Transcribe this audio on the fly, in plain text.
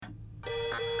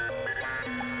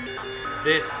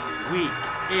This week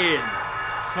in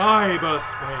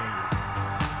cyberspace.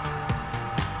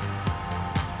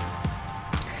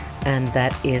 And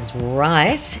that is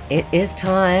right. It is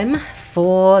time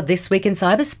for This Week in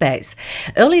Cyberspace.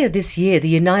 Earlier this year, the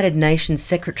United Nations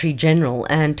Secretary General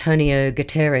Antonio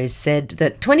Guterres said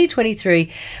that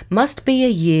 2023 must be a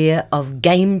year of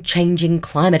game-changing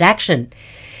climate action.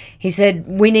 He said,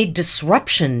 we need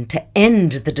disruption to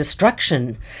end the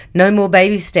destruction. No more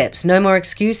baby steps, no more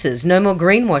excuses, no more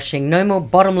greenwashing, no more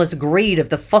bottomless greed of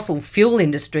the fossil fuel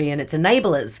industry and its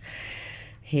enablers.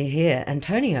 Hear, hear,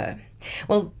 Antonio.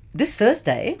 Well, this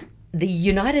Thursday, the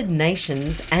United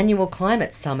Nations Annual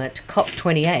Climate Summit,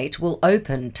 COP28, will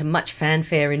open to much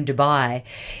fanfare in Dubai,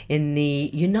 in the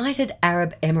United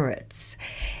Arab Emirates.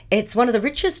 It's one of the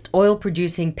richest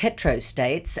oil-producing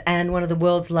petro-states and one of the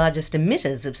world's largest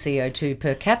emitters of CO2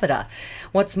 per capita.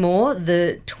 What's more,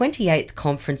 the 28th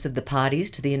Conference of the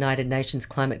Parties to the United Nations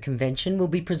Climate Convention will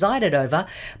be presided over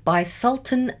by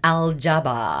Sultan Al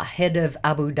Jaber, head of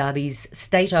Abu Dhabi's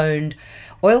state-owned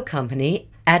oil company,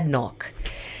 ADNOC.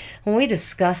 We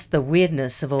discussed the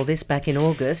weirdness of all this back in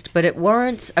August, but it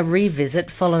warrants a revisit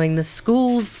following the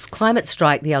schools' climate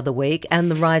strike the other week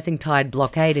and the rising tide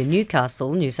blockade in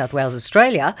Newcastle, New South Wales,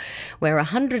 Australia, where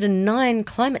 109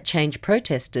 climate change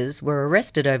protesters were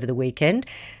arrested over the weekend.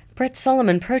 Brett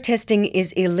Solomon, protesting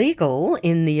is illegal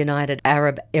in the United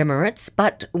Arab Emirates,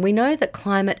 but we know that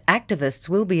climate activists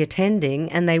will be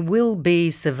attending and they will be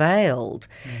surveilled.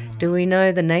 Do we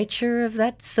know the nature of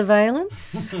that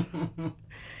surveillance?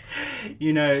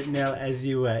 You know, now as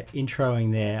you were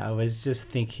introing there, I was just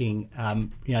thinking, I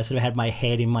sort of had my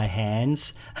head in my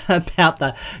hands about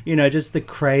just the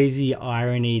crazy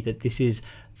irony that this is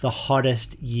the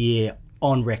hottest year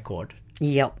on record.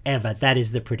 Yep. Ever. That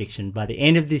is the prediction. By the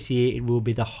end of this year, it will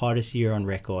be the hottest year on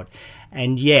record.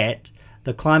 And yet,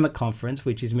 the climate conference,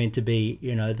 which is meant to be,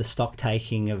 the stock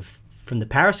taking from the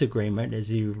Paris Agreement, as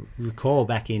you recall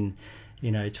back in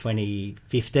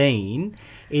 2015,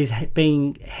 is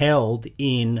being held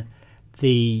in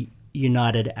the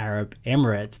United Arab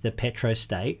Emirates, the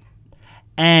petro-state,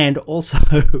 and also,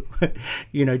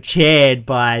 chaired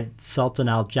by Sultan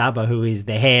Al Jaber, who is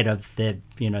the head of the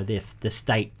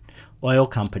state oil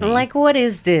company. Like, what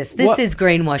is this? This is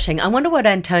greenwashing. I wonder what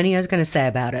Antonio's going to say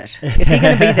about it. Is he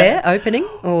going to be there opening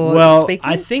or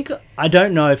speaking? I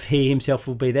don't know if he himself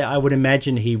will be there. I would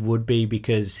imagine he would be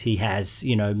because he has,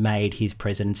 made his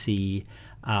presidency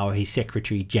or his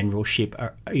secretary generalship,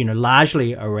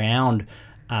 largely around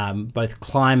both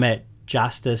climate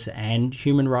justice and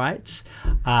human rights,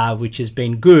 which has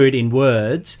been good in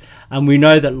words. And we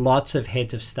know that lots of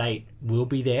heads of state will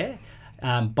be there.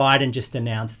 Biden just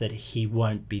announced that he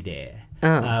won't be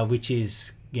there, which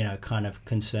is, kind of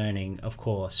concerning, of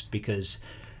course, because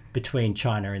between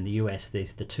China and the US,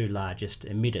 these are the two largest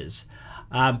emitters.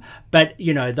 But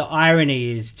the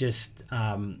irony is just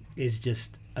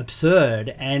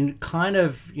absurd, and kind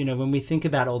of, when we think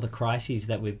about all the crises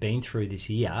that we've been through this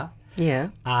year. Yeah.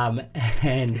 But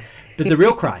the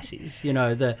real crises,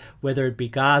 whether it be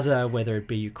Gaza, whether it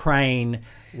be Ukraine,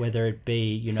 whether it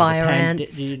be fire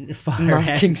ants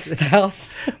marching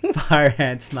south, fire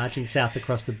ants marching south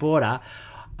across the border.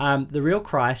 The real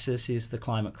crisis is the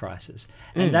climate crisis,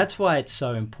 and that's why it's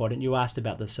so important. You asked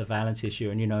about the surveillance issue,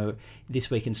 and this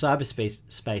week in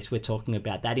cyberspace, we're talking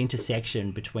about that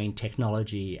intersection between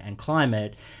technology and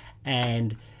climate,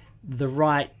 and the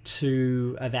right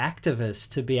of activists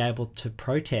to be able to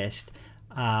protest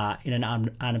in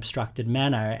an unobstructed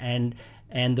manner,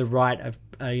 and the right of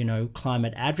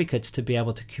climate advocates to be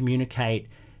able to communicate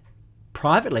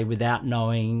privately without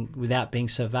being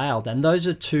surveilled. And those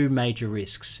are two major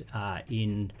risks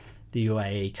in the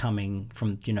UAE coming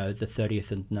from the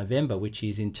 30th of November, which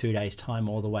is in 2 days' time,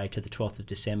 all the way to the 12th of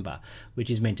December, which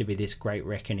is meant to be this great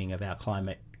reckoning of our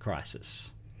climate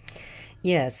crisis.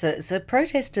 Yeah, so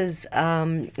protesters,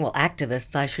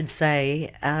 activists, I should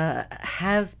say,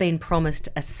 have been promised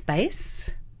a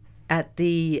space at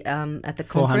the conference.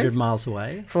 400 miles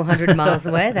away. 400 miles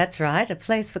away, that's right. A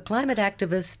place for climate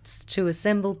activists to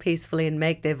assemble peacefully and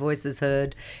make their voices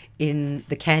heard in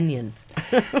the canyon.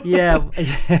 Yeah.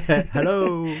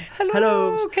 Hello.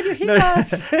 Hello. Can you hear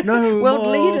us? No World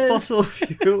more leaders. Fossil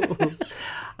fuels.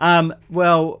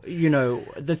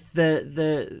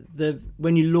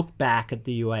 When you look back at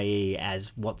the UAE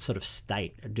as what sort of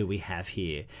state do we have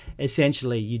here,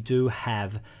 essentially you do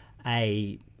have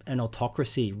an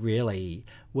autocracy, really,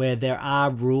 where there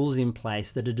are rules in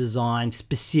place that are designed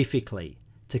specifically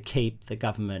to keep the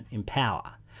government in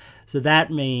power. So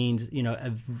that means,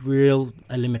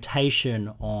 a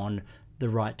limitation on the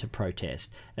right to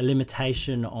protest, a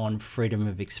limitation on freedom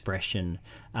of expression,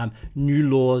 new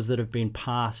laws that have been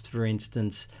passed, for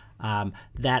instance,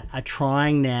 that are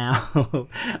trying now,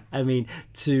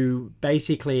 to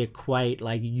basically equate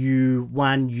like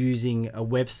using a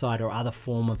website or other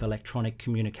form of electronic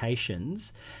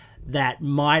communications that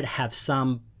might have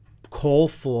some call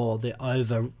for the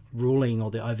overruling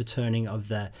or the overturning of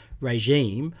the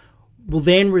regime will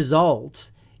then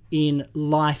result in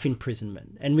life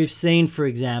imprisonment. And we've seen, for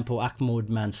example, Ahmed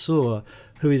Mansour,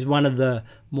 who is one of the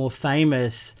more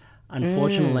famous,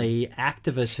 unfortunately,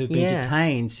 activists who've been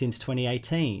detained since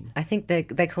 2018. I think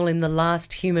they call him the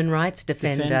last human rights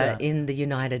defender in the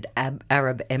United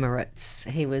Arab Emirates.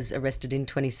 He was arrested in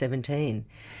 2017.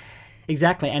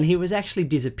 Exactly, and he was actually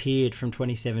disappeared from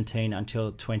 2017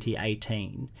 until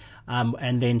 2018,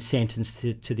 and then sentenced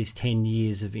to this 10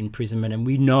 years of imprisonment. And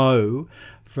we know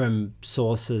from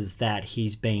sources that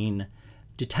he's been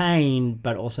detained,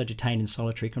 but also detained in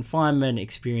solitary confinement,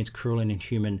 experienced cruel and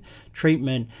inhuman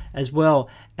treatment as well.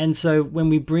 And so when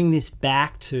we bring this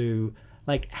back to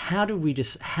like, how do we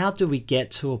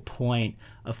get to a point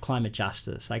of climate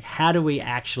justice? Like, how do we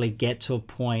actually get to a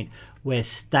point where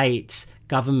states,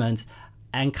 governments,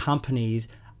 and companies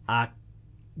are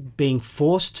being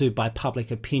forced to, by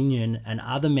public opinion and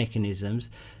other mechanisms,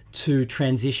 to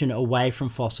transition away from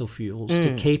fossil fuels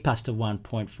to keep us to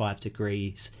 1.5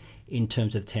 degrees in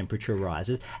terms of temperature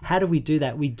rises? How do we do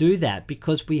that? We do that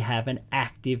because we have an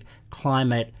active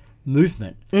climate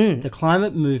movement. The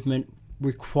climate movement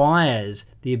requires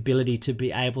the ability to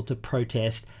be able to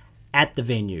protest at the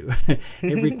venue.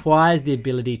 It requires the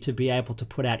ability to be able to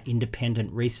put out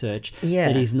independent research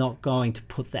that is not going to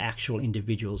put the actual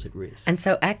individuals at risk. And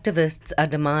so activists are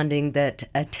demanding that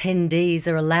attendees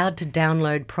are allowed to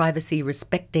download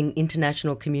privacy-respecting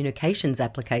international communications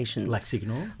applications. Like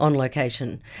Signal? On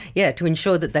location. Yeah, to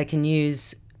ensure that they can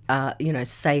use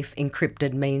safe,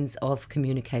 encrypted means of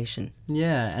communication.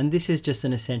 Yeah, and this is just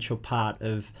an essential part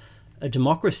of a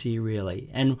democracy, really,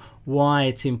 and why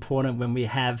it's important when we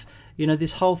have,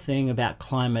 this whole thing about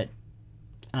climate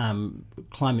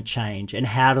change and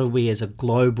how do we as a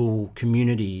global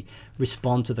community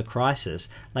respond to the crisis.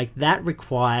 Like, that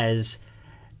requires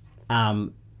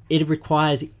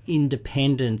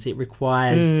independence. It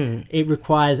requires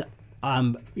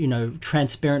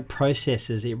transparent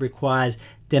processes. It requires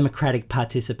democratic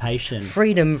participation,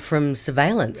 freedom from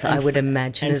surveillance, I would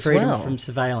imagine, as well. And freedom from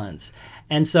surveillance.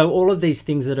 And so all of these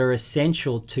things that are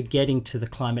essential to getting to the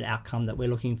climate outcome that we're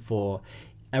looking for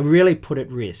are really put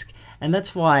at risk. And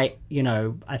that's why,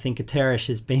 I think Guterres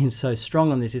has been so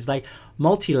strong on this. Is like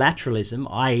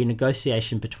multilateralism, i.e.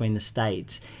 negotiation between the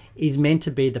states, is meant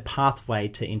to be the pathway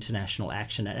to international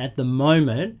action. And at the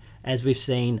moment, as we've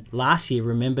seen last year,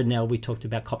 remember, Nell, we talked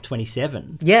about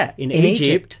COP27 in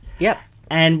Egypt. Yep.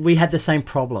 And we had the same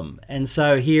problem. And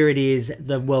so here it is,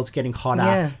 the world's getting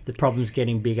hotter, the problem's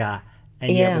getting bigger,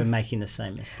 and yet we're making the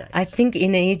same mistakes. I think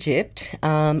in Egypt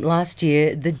last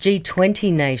year, the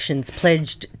G20 nations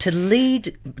pledged to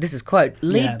lead, this is quote,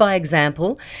 lead by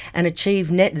example and achieve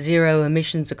net zero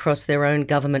emissions across their own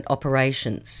government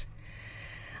operations.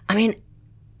 I mean,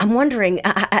 I'm wondering,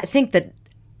 I think that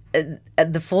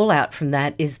the fallout from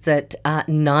that is that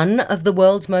none of the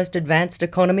world's most advanced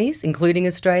economies, including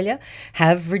Australia,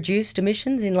 have reduced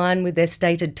emissions in line with their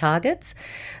stated targets.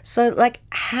 So, like,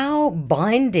 how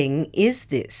binding is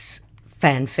this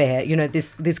fanfare,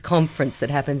 this conference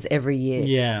that happens every year?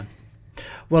 Yeah.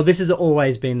 Well, this has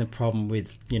always been the problem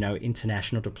with,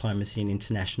 international diplomacy and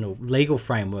international legal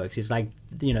frameworks. Is like,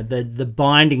 the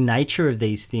binding nature of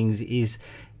these things is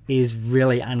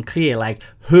really unclear. Like,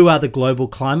 who are the global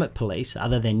climate police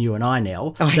other than you and I,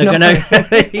 Nell? That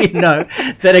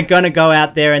are going to go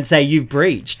out there and say you've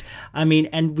breached. I mean,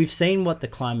 and we've seen what the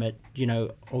climate,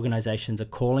 organizations are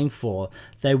calling for.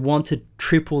 They want to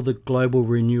triple the global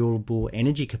renewable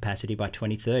energy capacity by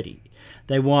 2030.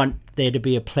 They want there to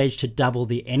be a pledge to double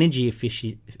the energy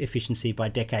efficiency by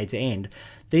decade's end.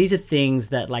 These are things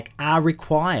that are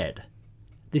required.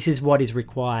 This is what is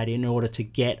required in order to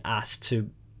get us to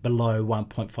below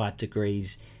 1.5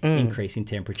 degrees increase in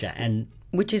temperature. And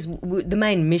which is the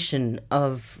main mission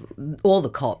of all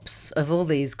the COPs, of all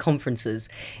these conferences,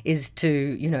 is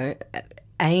to,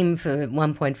 aim for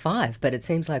 1.5, but it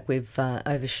seems like we've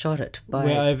overshot it.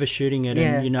 We're overshooting it.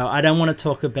 Yeah. And, I don't want to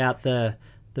talk about the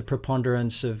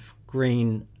preponderance of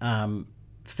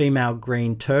female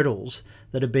green turtles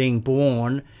that are being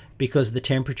born because the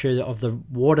temperature of the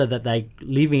water that they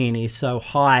live in is so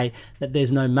high that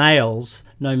there's no male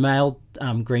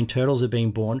green turtles are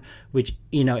being born, which,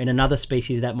 in another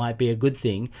species that might be a good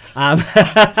thing.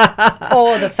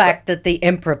 Or the fact that the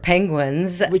emperor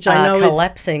penguins Which I know are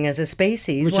collapsing as a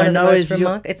species. Which One I of the know most is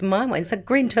your- It's my one. It's like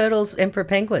green turtles, emperor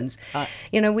penguins.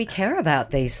 We care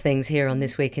about these things here on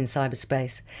This Week in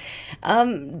Cyberspace.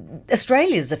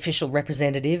 Australia's official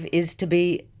representative is to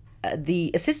be the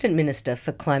Assistant Minister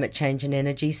for Climate Change and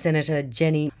Energy, Senator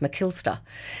Jenny McKilster.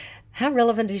 How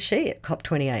relevant is she at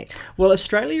COP28? Well,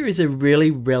 Australia is a really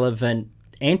relevant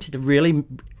entity, really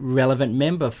relevant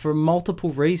member for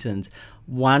multiple reasons.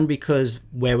 One, because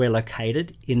where we're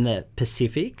located in the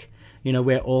Pacific,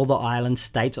 where all the island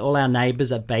states, all our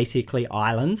neighbours are basically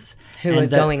islands. Who are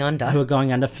going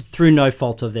under through no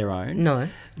fault of their own. No.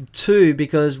 Two,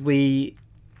 because we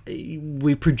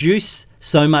produce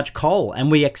so much coal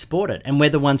and we export it, and we're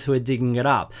the ones who are digging it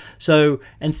up. So,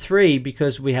 and three,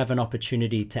 because we have an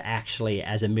opportunity to actually,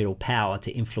 as a middle power,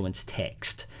 to influence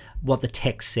text, what the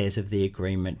text says of the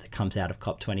agreement that comes out of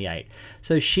COP28.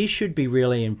 So she should be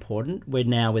really important. We're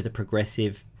now with a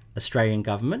progressive Australian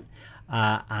government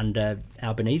under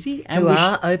Albanese, and who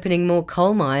are opening more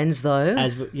coal mines, though,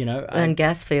 and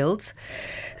gas fields.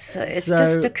 So it's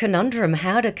just a conundrum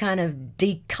how to kind of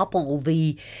decouple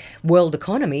the world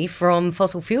economy from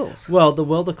fossil fuels. Well, the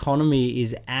world economy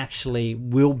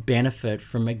will benefit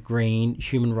from a green,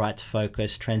 human rights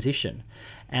focused transition.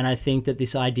 And I think that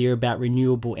this idea about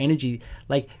renewable energy,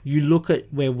 like you look at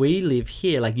where we live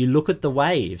here, like you look at the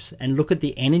waves and look at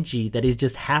the energy that is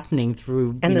just happening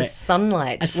through... And the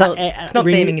sunlight. It's not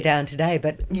beaming down today,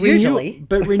 but usually.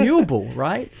 But renewable,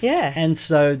 right? Yeah. And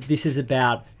so this is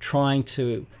about trying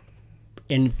to,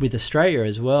 and with Australia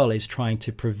as well, is trying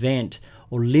to prevent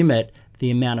or limit the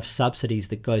amount of subsidies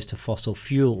that goes to fossil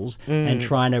fuels and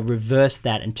trying to reverse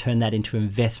that and turn that into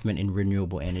investment in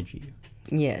renewable energy.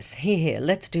 Yes, here.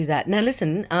 Let's do that. Now,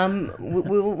 listen,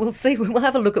 we'll see. We'll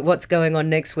have a look at what's going on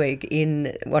next week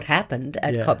in what happened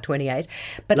at COP28.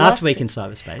 But last week in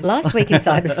cyberspace. Last week in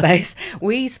cyberspace,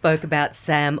 we spoke about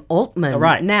Sam Altman.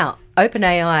 Right. Now,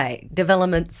 OpenAI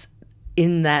developments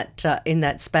in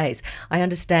that space. I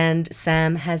understand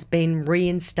Sam has been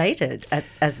reinstated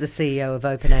as the CEO of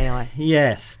OpenAI.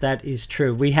 Yes, that is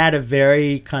true. We had a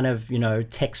very kind of,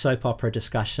 tech soap opera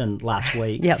discussion last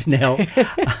week. Now,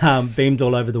 beamed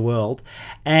all over the world.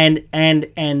 And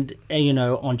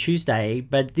on Tuesday,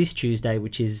 but this Tuesday,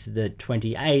 which is the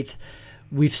 28th,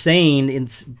 we've seen in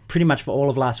pretty much for all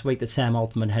of last week that Sam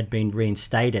Altman had been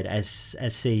reinstated as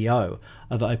CEO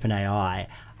of OpenAI.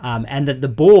 And that the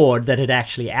board that had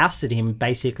actually ousted him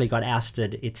basically got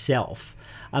ousted itself.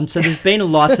 So there's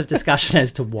been lots of discussion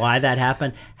as to why that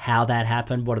happened, how that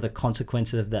happened, what are the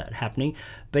consequences of that happening.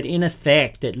 But in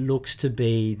effect, it looks to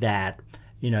be that,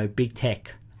 big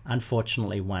tech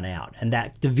unfortunately won out. And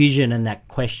that division and that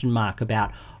question mark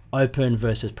about open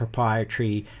versus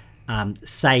proprietary,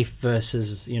 safe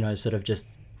versus, sort of just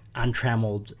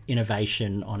untrammeled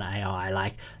innovation on AI,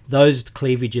 like those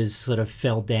cleavages sort of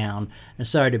fell down. And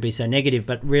sorry to be so negative,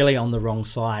 but really on the wrong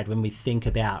side when we think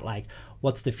about like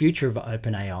what's the future of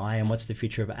OpenAI and what's the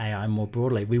future of AI more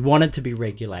broadly. We want it to be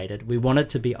regulated. We want it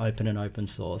to be open and open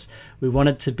source. We want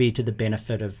it to be to the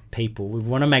benefit of people. We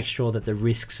want to make sure that the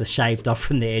risks are shaved off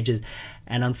from the edges.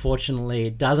 And unfortunately,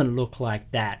 it doesn't look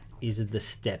like that is the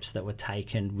steps that were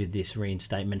taken with this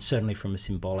reinstatement, certainly from a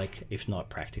symbolic, if not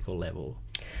practical level.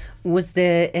 Was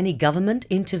there any government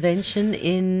intervention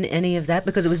in any of that?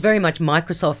 Because it was very much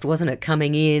Microsoft, wasn't it,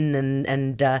 coming in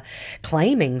and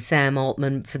claiming Sam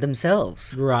Altman for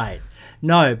themselves? Right.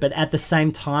 No, but at the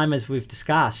same time, as we've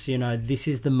discussed, this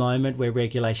is the moment where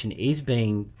regulation is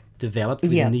being developed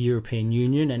within the European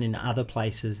Union and in other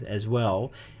places as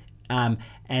well. And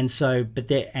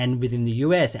within the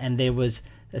US, and there was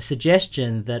a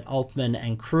suggestion that Altman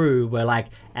and crew were like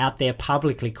out there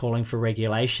publicly calling for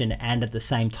regulation and at the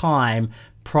same time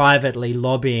privately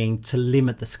lobbying to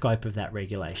limit the scope of that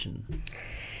regulation.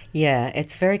 Yeah,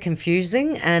 it's very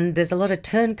confusing, and there's a lot of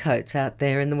turncoats out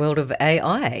there in the world of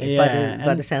AI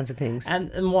by the sounds of things.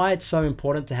 And why it's so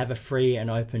important to have a free and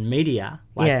open media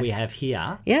like we have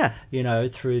here,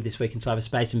 through This Week in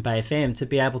Cyberspace and Bay FM, to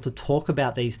be able to talk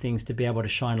about these things, to be able to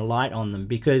shine a light on them,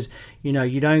 because,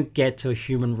 you don't get to a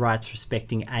human rights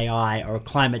respecting AI or a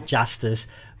climate justice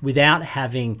without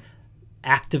having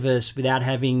activists, without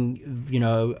having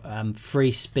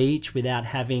free speech, without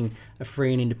having a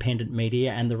free and independent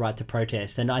media and the right to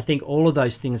protest. And I think all of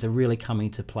those things are really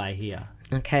coming to play here.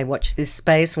 Okay, watch this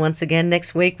space. Once again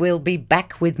next week we'll be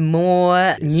back with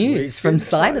more news from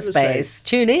cyberspace.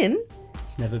 Tune in.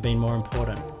 It's never been more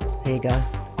important. There you go.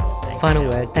 Final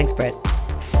word. Thanks, Brett.